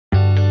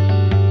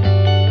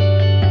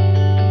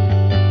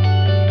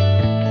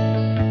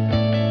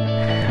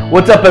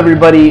What's up,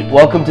 everybody?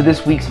 Welcome to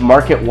this week's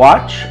Market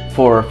Watch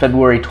for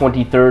February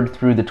 23rd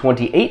through the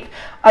 28th.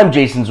 I'm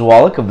Jason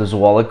Zwolak of the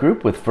Zwolak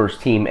Group with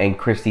First Team and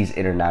Christie's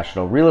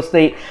International Real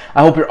Estate.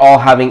 I hope you're all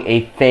having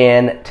a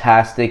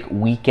fantastic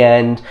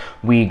weekend.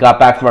 We got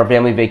back from our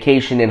family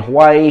vacation in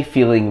Hawaii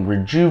feeling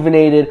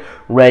rejuvenated,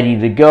 ready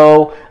to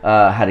go,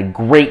 had a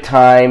great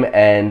time,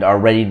 and are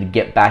ready to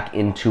get back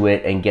into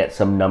it and get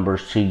some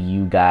numbers to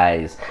you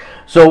guys.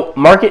 So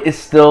market is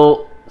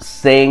still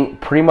staying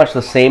pretty much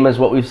the same as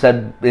what we've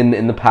said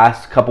in the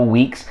past couple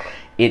weeks.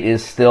 It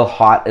is still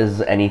hot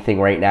as anything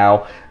right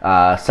now.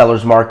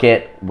 Seller's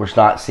market, we're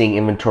not seeing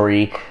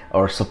inventory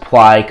or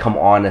supply come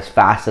on as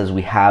fast as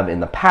we have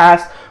in the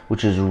past,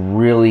 which is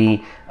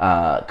really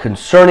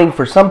concerning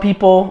for some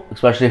people,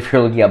 especially if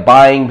you're looking at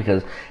buying,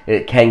 because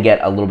it can get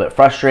a little bit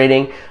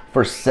frustrating.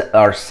 For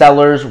our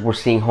sellers, we're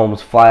seeing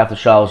homes fly off the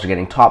shelves. They're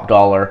getting top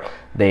dollar.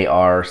 They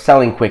are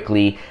selling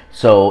quickly,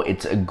 so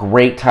it's a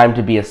great time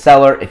to be a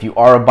seller. If you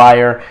are a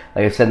buyer,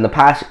 like I said in the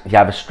past, if you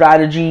have a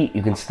strategy,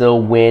 you can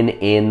still win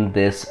in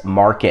this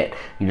market.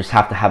 You just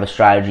have to have a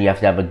strategy. You have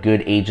to have a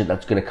good agent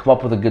that's going to come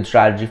up with a good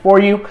strategy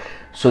for you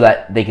so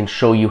that they can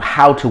show you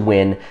how to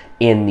win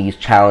in these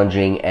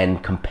challenging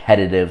and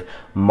competitive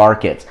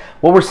markets.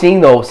 What we're seeing,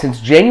 though, since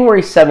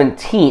January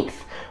 17th,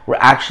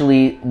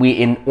 we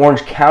in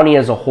Orange County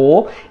as a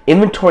whole,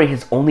 inventory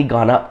has only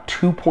gone up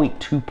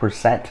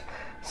 2.2%.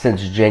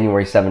 since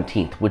January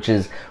 17th, which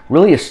is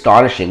really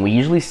astonishing. We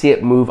usually see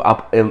it move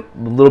up in a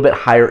little bit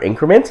higher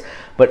increments,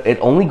 but it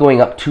only going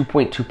up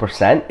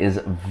 2.2% is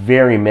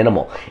very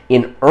minimal.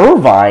 In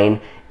Irvine,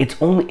 it's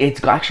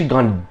actually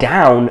gone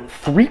down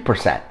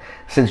 3%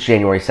 since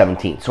January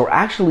 17th. So we're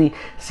actually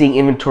seeing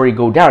inventory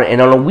go down,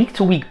 and on a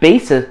week-to-week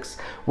basis,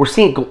 we're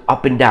seeing it go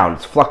up and down.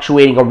 It's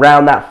fluctuating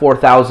around that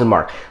 4,000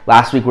 mark.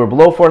 Last week we were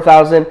below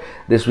 4,000.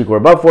 This week we're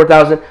above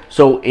 4,000.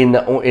 So in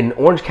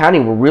Orange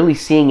County, we're really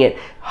seeing it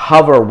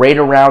hover right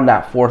around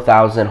that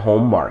 4,000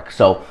 home mark.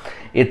 So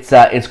it's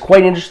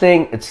quite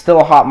interesting. It's still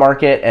a hot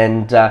market,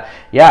 and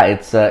yeah,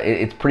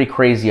 it's pretty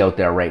crazy out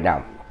there right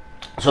now.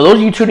 So those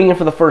of you tuning in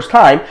for the first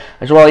time,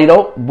 I just want to let you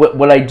know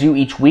what I do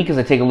each week is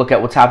I take a look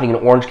at what's happening in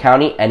Orange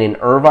County and in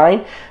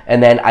Irvine,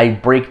 and then I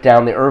break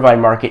down the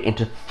Irvine market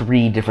into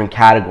 3 different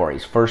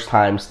categories: first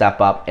time, step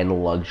up,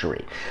 and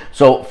luxury.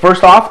 So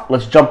first off,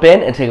 let's jump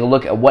in and take a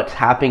look at what's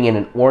happening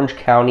in Orange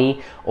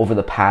County over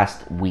the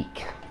past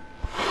week.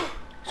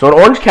 So in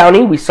Orange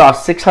County, we saw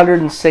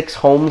 606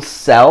 homes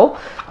sell.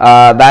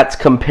 That's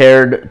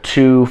compared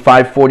to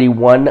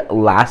 541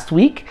 last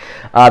week.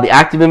 The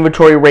active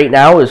inventory right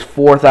now is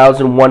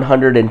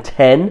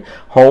 4,110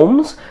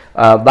 homes.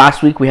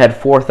 Last week we had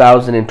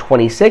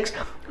 4,026.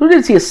 We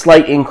did see a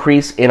slight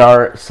increase in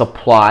our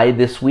supply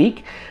this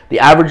week. The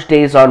average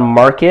days on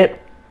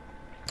market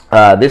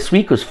this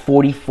week was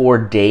 44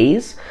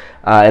 days,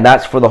 and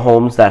that's for the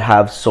homes that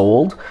have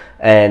sold.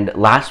 And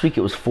last week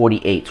it was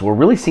 48. So we're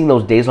really seeing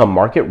those days on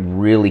market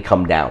really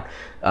come down.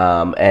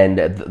 And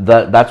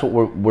that's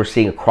what we're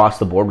seeing across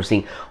the board. We're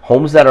seeing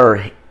homes that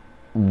are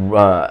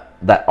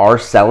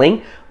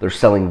selling. They're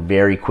selling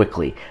very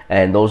quickly,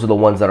 and those are the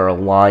ones that are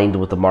aligned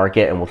with the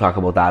market. And we'll talk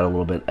about that a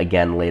little bit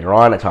again later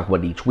on. I talk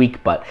about it each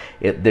week, but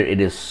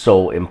it is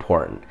so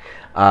important.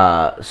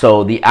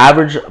 So the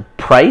average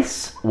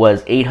price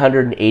was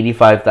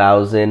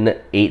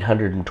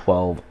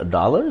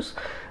 $885,812.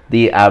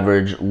 The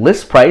average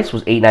list price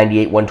was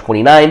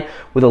 $898,129,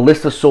 with a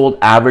list of sold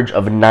average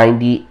of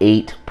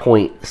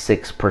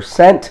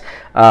 98.6%.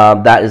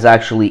 That is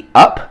actually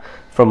up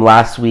from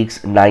last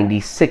week's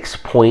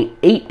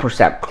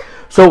 96.8%.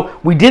 So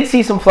we did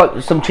see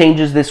some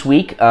changes this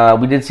week.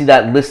 We did see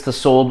that list of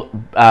sold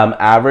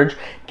average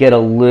get a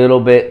little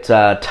bit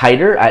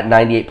tighter at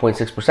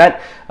 98.6%,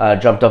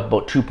 jumped up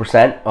about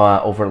 2%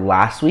 over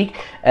last week.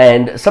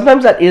 And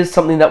sometimes that is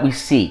something that we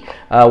see.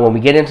 When we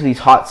get into these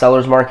hot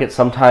sellers markets,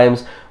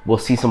 sometimes we'll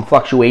see some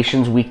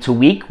fluctuations week to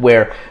week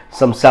where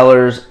some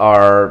sellers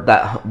are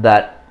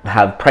that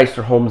have priced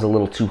their homes a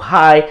little too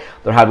high.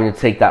 They're having to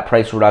take that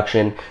price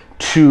reduction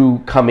to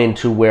come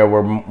into where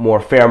we're more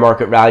fair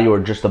market value or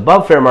just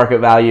above fair market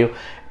value,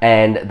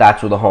 and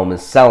that's where the home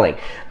is selling.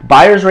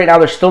 Buyers right now,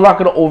 they're still not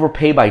going to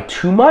overpay by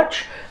too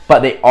much, but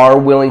they are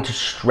willing to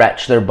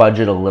stretch their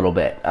budget a little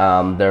bit.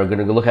 They're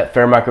going to look at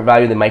fair market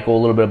value. They might go a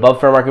little bit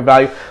above fair market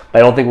value, but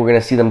I don't think we're going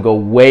to see them go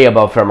way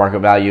above fair market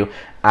value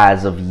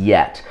as of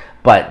yet.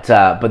 But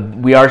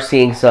we are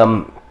seeing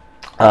some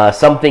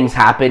things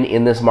happen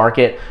in this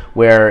market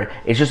where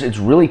it's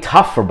really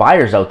tough for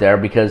buyers out there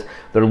because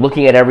they're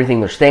looking at everything.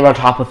 They're staying on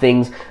top of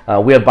things.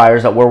 We have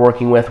buyers that we're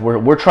working with.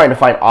 We're trying to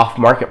find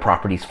off-market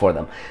properties for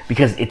them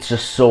because it's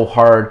just so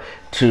hard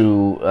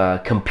to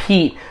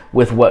compete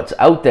with what's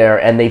out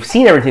there, and they've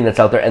seen everything that's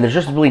out there, and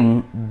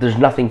there's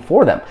nothing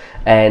for them.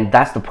 And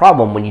that's the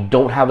problem. When you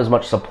don't have as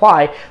much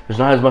supply, there's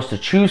not as much to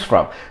choose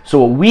from. So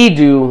what we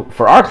do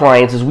for our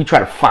clients is we try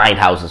to find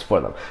houses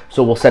for them.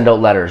 So we'll send out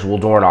letters, we'll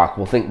door knock,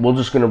 we're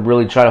just going to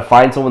really try to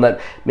find someone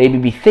that maybe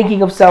be thinking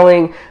thinking of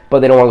selling, but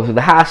they don't want to go through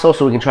the hassle,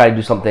 so we can try to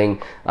do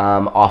something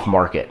off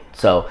market.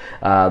 So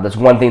that's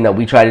one thing that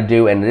we try to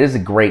do, and it is a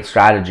great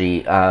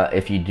strategy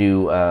if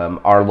you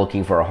are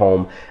looking for a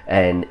home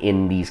and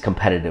in these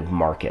competitive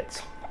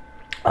markets.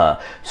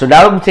 So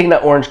now that we've taken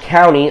that Orange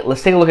County,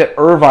 let's take a look at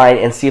Irvine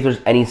and see if there's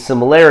any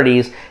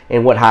similarities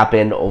in what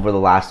happened over the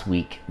last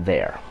week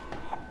there.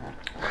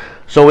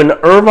 So in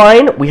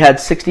Irvine, we had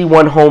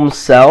 61 homes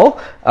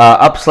sell,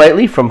 up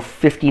slightly from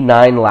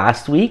 59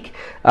 last week.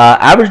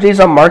 Average days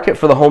on market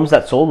for the homes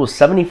that sold was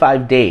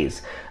 75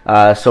 days.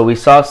 So we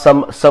saw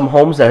some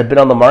homes that had been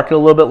on the market a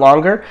little bit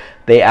longer.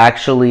 They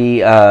actually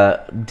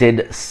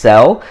did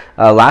sell.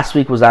 Last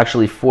week was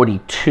actually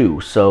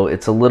 42, so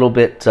it's a little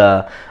bit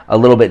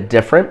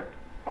different.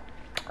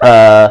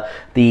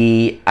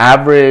 The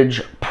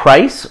average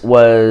price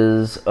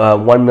was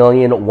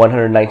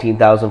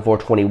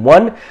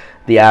 $1,119,421.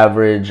 The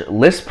average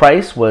list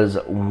price was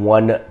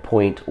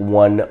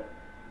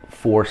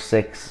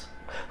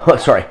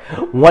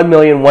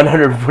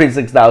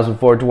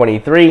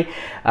 $1,146,423,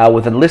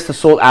 with a list to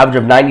sold average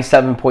of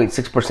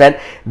 97.6%.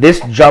 This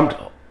jumped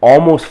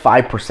almost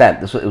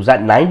 5%. It was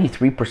at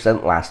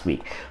 93% last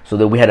week. So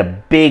that we had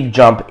a big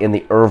jump in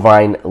the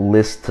Irvine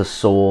list to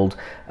sold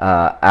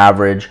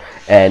average,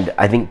 and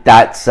I think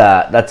that's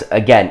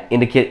again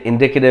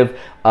indicative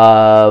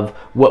of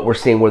what we're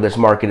seeing where this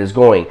market is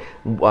going.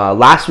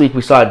 Last week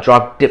we saw it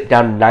dip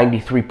down to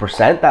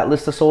 93%, that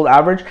list to sold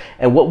average,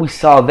 and what we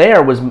saw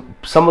there was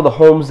some of the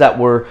homes that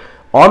were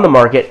on the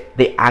market,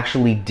 they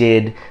actually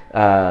did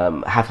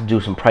have to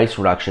do some price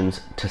reductions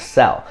to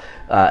sell.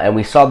 And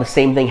we saw the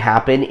same thing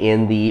happen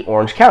in the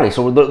Orange County.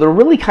 So they're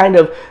really kind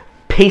of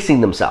pacing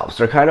themselves.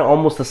 They're kind of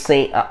almost the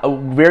same,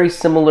 very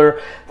similar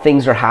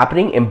things are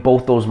happening in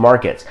both those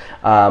markets.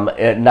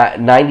 At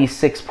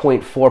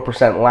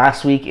 96.4%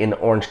 last week in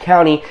Orange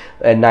County,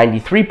 and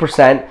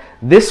 93%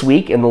 this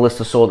week in the list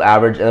of sold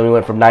average, and then we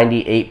went from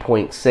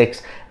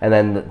 98.6 and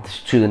then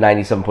to the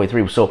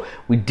 97.3. So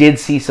we did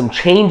see some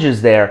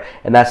changes there,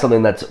 and that's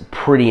something that's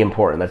pretty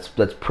important.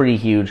 That's pretty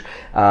huge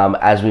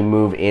as we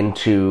move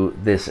into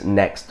this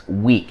next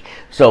week.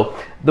 So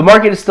the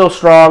market is still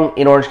strong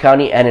in Orange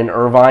County and in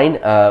Irvine.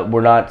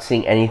 We're not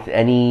seeing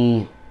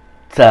any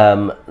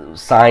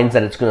signs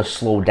that it's going to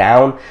slow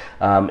down.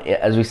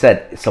 As we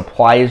said,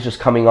 supply is just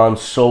coming on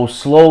so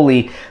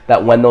slowly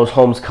that when those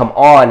homes come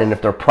on, and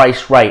if they're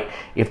priced right,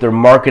 if they're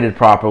marketed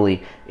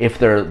properly, if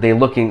they're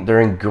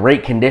in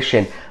great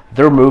condition,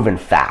 they're moving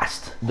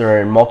fast.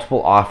 They're in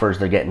multiple offers.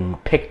 They're getting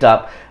picked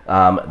up.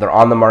 They're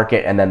on the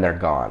market, and then they're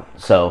gone.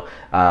 So,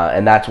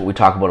 and that's what we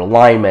talk about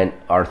alignment.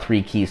 Our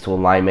 3 keys to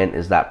alignment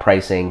is that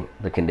pricing,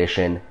 the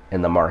condition,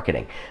 and the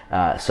marketing.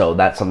 So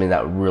that's something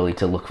that really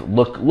to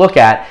look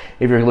at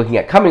if you're looking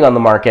at coming on the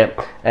market.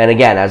 And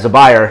again, as a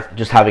buyer,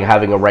 just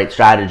having a right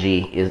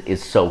strategy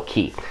is so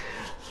key.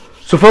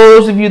 So for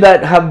those of you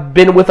that have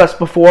been with us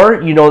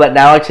before, you know that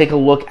now I take a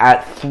look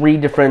at 3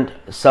 different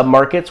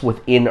submarkets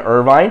within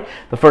Irvine.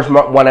 The first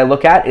one I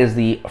look at is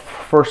the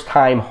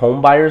first-time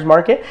home buyers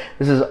market.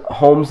 This is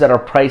homes that are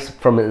priced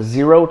from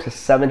 $0 to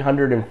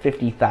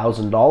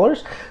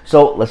 $750,000.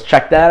 So let's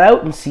check that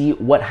out and see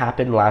what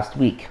happened last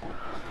week.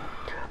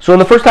 So in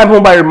the first-time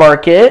home buyer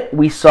market,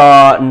 we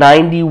saw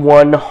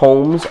 91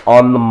 homes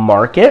on the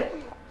market.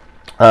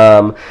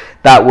 That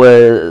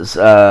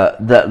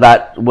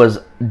was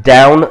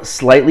down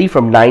slightly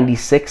from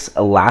 96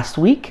 last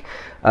week.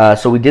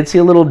 So we did see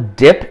a little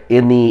dip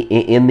in the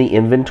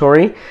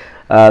inventory.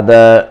 We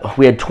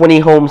had 20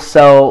 homes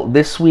sell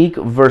this week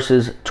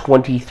versus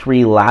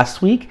 23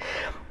 last week.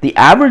 The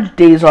average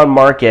days on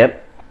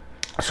market,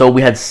 so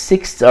we had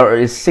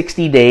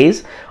 60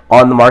 days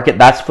on the market.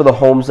 That's for the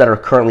homes that are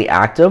currently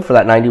active for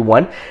that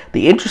 91.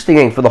 The interesting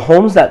thing, for the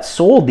homes that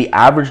sold, the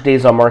average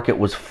days on market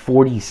was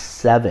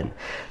 47.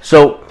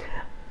 So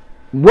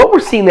what we're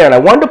seeing there, and I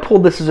wanted to pull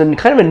this as a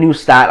kind of a new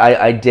stat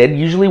I did.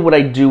 Usually what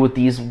I do with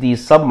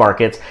these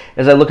sub-markets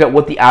is I look at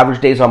what the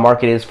average days on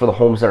market is for the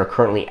homes that are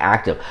currently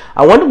active.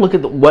 I wanted to look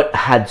at what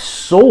had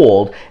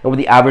sold and what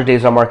the average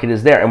days on market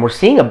is there. And we're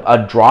seeing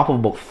a drop of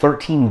about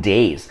 13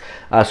 days.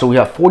 So we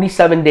have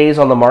 47 days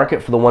on the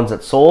market for the ones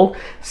that sold,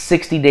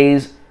 60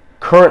 days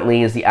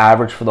currently is the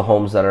average for the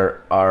homes that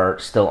are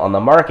still on the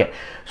market.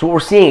 So what we're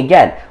seeing,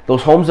 again,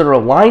 those homes that are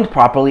aligned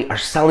properly are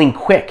selling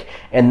quick,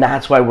 and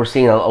that's why we're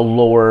seeing a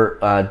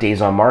lower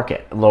days on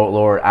market,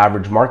 lower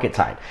average market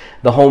time.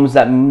 The homes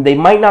that they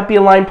might not be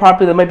aligned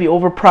properly, they might be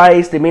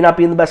overpriced, they may not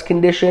be in the best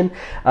condition,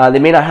 they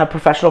may not have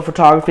professional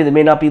photography, they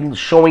may not be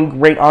showing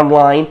great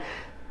online,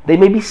 they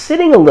may be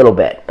sitting a little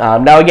bit.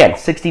 Now again,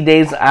 60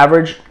 days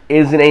average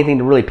isn't anything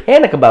to really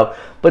panic about,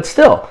 but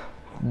still,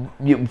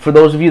 for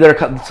those of you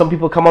that are, some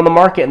people come on the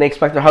market and they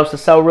expect their house to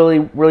sell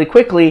really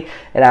quickly,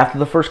 and after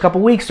the first couple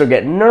weeks they're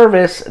getting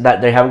nervous that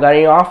they haven't got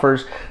any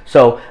offers.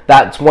 So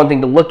that's one thing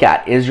to look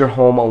at. Is your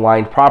home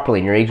aligned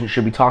properly? And your agent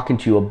should be talking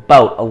to you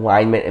about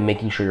alignment and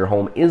making sure your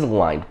home is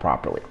aligned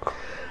properly.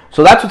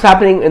 So that's what's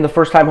happening in the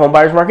first-time home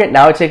buyers market.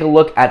 Now I take a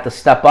look at the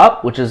step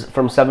up, which is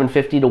from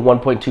 $750 to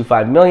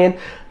 $1.25 million.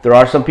 There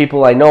are some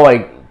people I know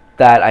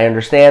that I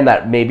understand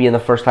that maybe in the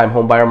first-time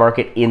homebuyer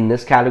market in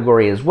this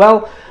category as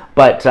well.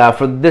 But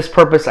for this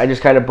purpose, I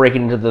just kind of break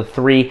it into the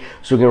three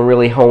so we can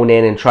really hone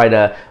in and try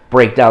to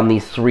break down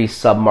these three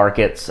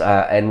sub-markets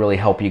and really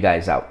help you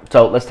guys out.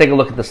 So let's take a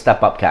look at the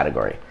step-up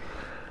category.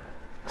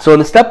 So in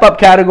the step-up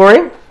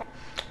category,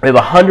 we have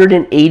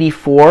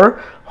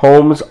 184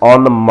 homes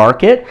on the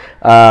market,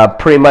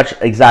 pretty much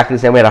exactly the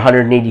same. We had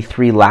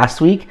 183 last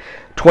week.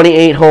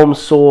 28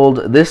 homes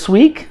sold this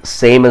week,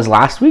 same as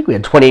last week. We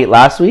had 28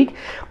 last week.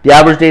 The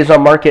average days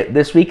on market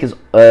this week is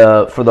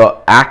for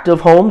the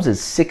active homes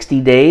is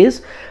 60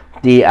 days.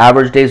 The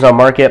average days on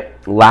market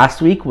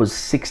last week was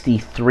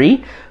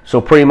 63,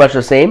 so pretty much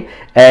the same.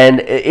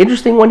 And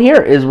interesting one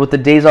here is with the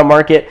days on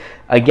market,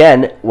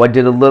 again, what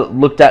did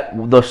looked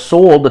at the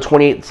sold, the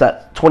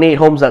 28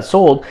 homes that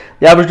sold,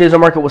 the average days on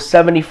market was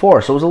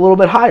 74, so it was a little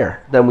bit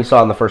higher than we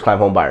saw in the first-time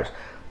home buyers.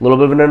 A little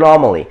bit of an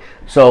anomaly.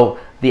 So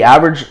the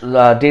average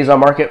days on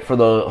market for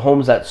the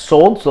homes that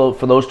sold, so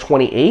for those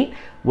 28,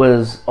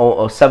 was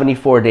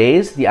 74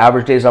 days. The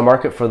average days on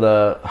market for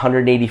the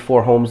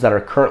 184 homes that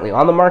are currently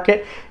on the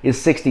market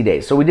is 60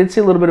 days. So we did see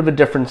a little bit of a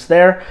difference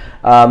there.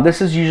 This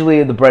is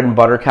usually the bread and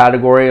butter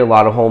category. A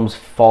lot of homes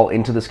fall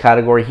into this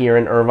category here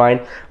in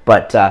Irvine,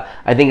 but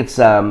I think it's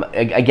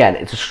again,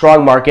 it's a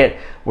strong market.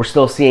 We're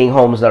still seeing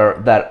homes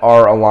that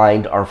are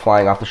aligned are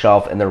flying off the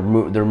shelf, and they're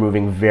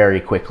moving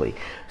very quickly.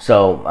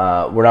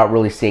 So we're not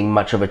really seeing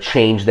much of a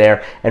change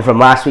there. And from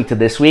last week to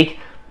this week,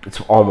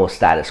 it's almost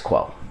status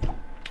quo.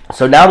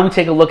 So now that we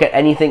take a look at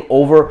anything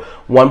over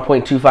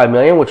 1.25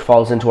 million, which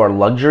falls into our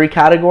luxury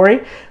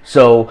category.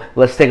 So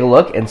let's take a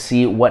look and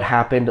see what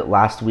happened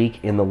last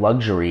week in the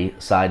luxury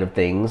side of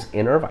things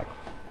in Irvine.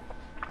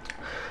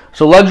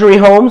 So luxury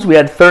homes, we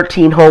had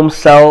 13 homes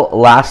sell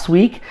last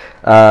week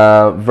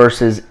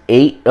versus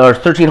 8, or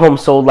 13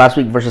 homes sold last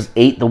week versus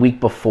 8 the week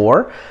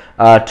before.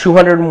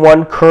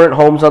 201 current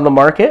homes on the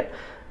market.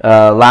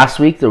 Last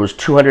week there was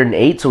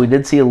 208, so we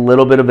did see a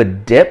little bit of a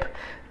dip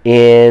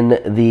in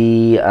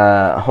the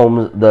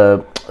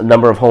the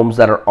number of homes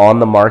that are on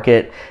the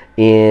market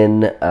in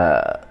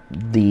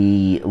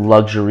the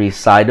luxury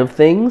side of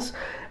things.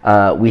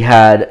 We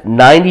had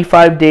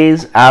 95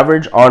 days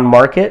average on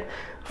market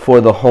for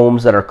the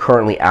homes that are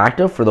currently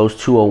active for those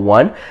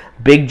 201.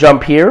 Big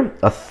jump here,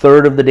 a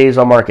third of the days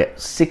on market.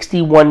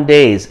 61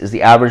 days is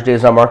the average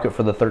days on market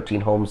for the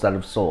 13 homes that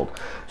have sold.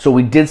 So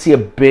we did see a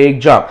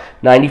big jump.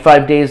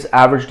 95 days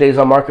average days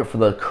on market for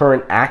the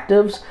current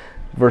actives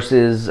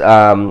versus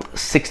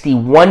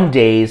 61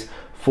 days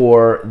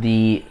for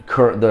the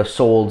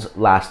solds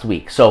last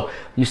week. So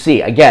you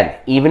see, again,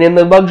 even in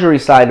the luxury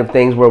side of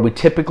things where we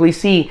typically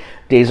see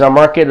days on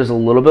market is a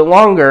little bit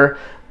longer,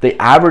 the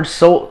average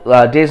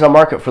days on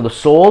market for the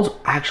solds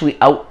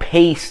actually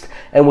outpaced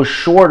and was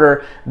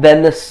shorter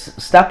than the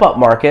step-up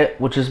market,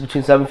 which is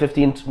between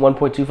 750 and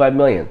 1.25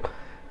 million.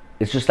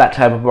 It's just that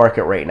type of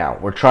market right now.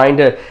 We're trying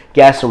to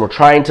guess, and we're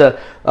trying to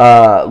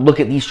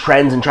look at these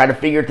trends and try to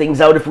figure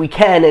things out if we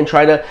can and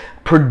try to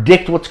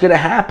predict what's going to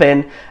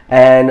happen,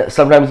 and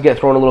sometimes get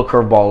thrown a little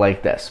curveball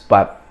like this.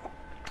 But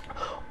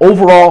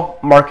overall,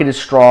 market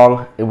is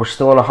strong. We're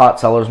still in a hot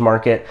seller's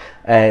market,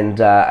 and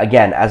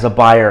again, as a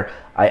buyer,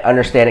 I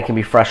understand it can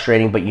be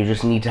frustrating, but you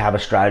just need to have a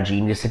strategy.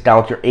 You need to sit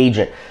down with your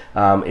agent.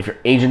 If your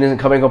agent isn't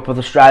coming up with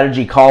a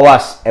strategy, call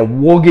us,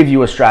 and we'll give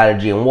you a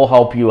strategy, and we'll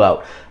help you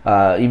out.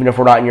 Even if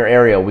we're not in your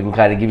area, we can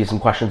kind of give you some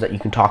questions that you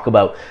can talk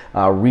about.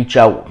 Reach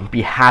out.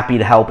 Be happy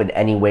to help in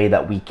any way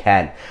that we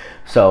can.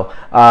 So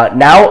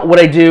now what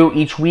I do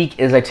each week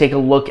is I take a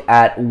look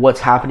at what's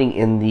happening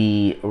in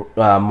the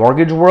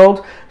mortgage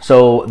world.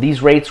 So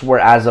these rates were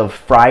as of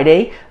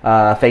Friday.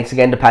 Thanks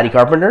again to Patty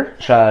Carpenter.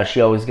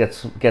 She always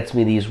gets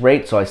me these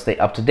rates, so I stay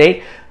up to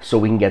date so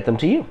we can get them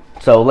to you.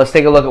 So let's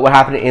take a look at what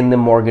happened in the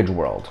mortgage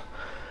world.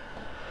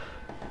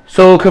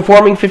 So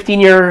conforming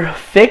 15-year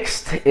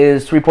fixed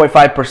is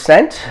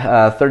 3.5%,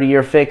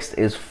 30-year fixed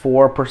is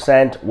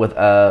 4% with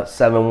a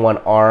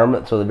 7/1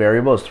 ARM, so the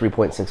variable is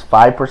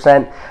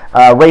 3.65%.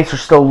 Rates are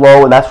still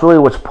low, and that's really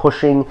what's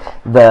pushing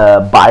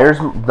the buyers.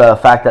 The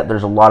fact that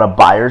there's a lot of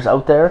buyers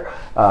out there,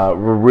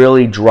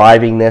 really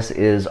driving this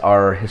is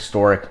our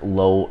historic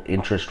low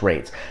interest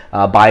rates.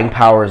 Buying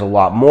power is a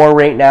lot more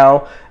right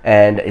now,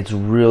 and it's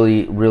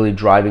really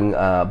driving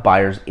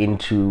buyers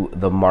into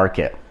the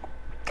market.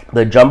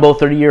 The jumbo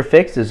 30-year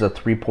fixed is a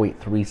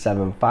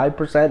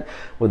 3.375%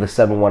 with a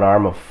 7/1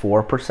 ARM of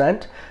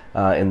 4%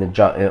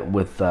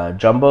 with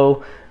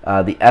jumbo.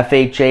 The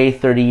FHA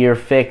 30-year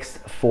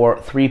fixed for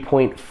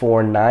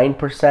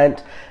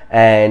 3.49%,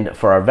 and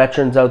for our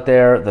veterans out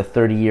there, the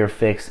 30-year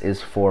fixed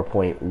is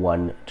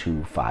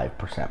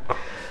 4.125%.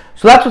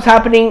 So that's what's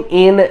happening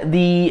in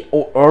the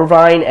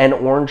Irvine and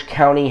Orange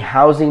County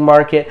housing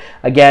market.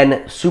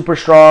 Again, super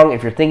strong.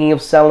 If you're thinking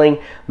of selling,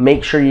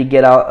 make sure you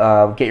get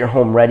out, get your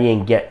home ready,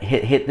 and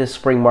hit this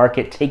spring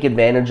market. Take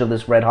advantage of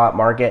this red hot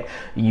market.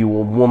 You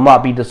will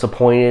not be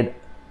disappointed.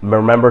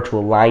 Remember to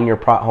align your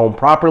home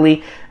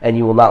properly, and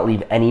you will not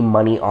leave any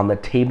money on the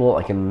table.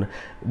 I can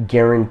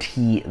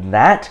guarantee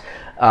that.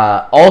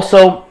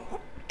 Also,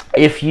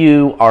 If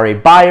you are a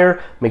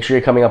buyer, make sure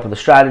you're coming up with a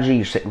strategy.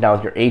 You're sitting down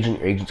with your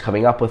agent's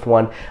coming up with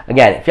one.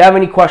 Again, if you have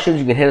any questions,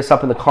 you can hit us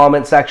up in the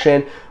comment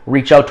section.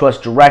 Reach out to us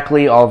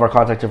directly. All of our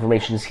contact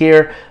information is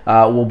here.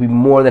 We'll be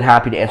more than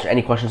happy to answer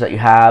any questions that you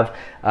have.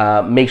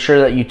 Make sure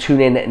that you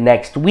tune in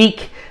next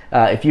week.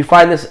 If you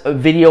find this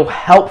video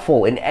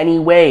helpful in any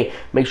way,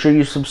 make sure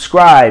you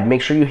subscribe.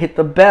 Make sure you hit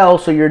the bell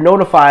so you're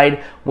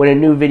notified when a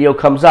new video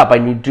comes up. I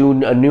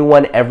do a new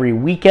one every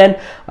weekend.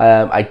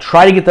 I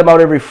try to get them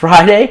out every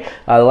Friday.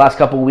 The last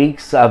couple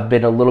weeks have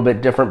been a little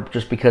bit different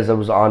just because I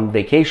was on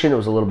vacation. It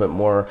was a little bit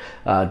more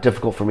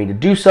difficult for me to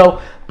do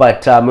so.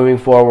 But moving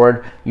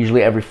forward,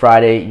 usually every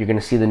Friday, you're going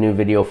to see the new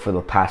video for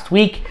the past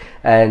week.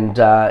 And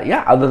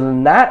yeah, other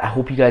than that, I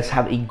hope you guys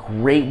have a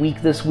great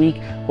week this week.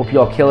 Hope you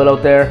all kill it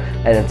out there.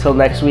 And until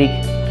next week,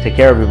 take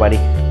care,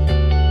 everybody.